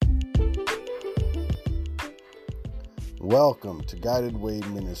Welcome to Guided Way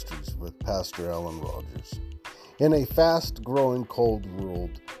Ministries with Pastor Alan Rogers. In a fast-growing cold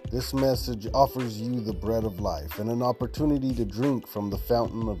world, this message offers you the bread of life and an opportunity to drink from the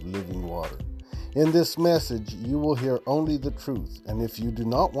fountain of living water. In this message, you will hear only the truth, and if you do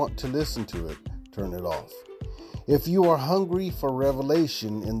not want to listen to it, turn it off. If you are hungry for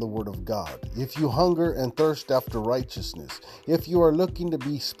revelation in the Word of God, if you hunger and thirst after righteousness, if you are looking to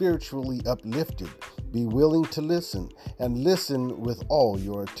be spiritually uplifted, be willing to listen and listen with all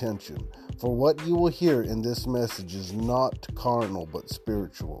your attention. For what you will hear in this message is not carnal but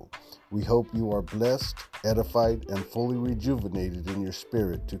spiritual. We hope you are blessed, edified, and fully rejuvenated in your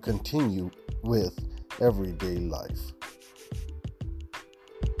spirit to continue with everyday life.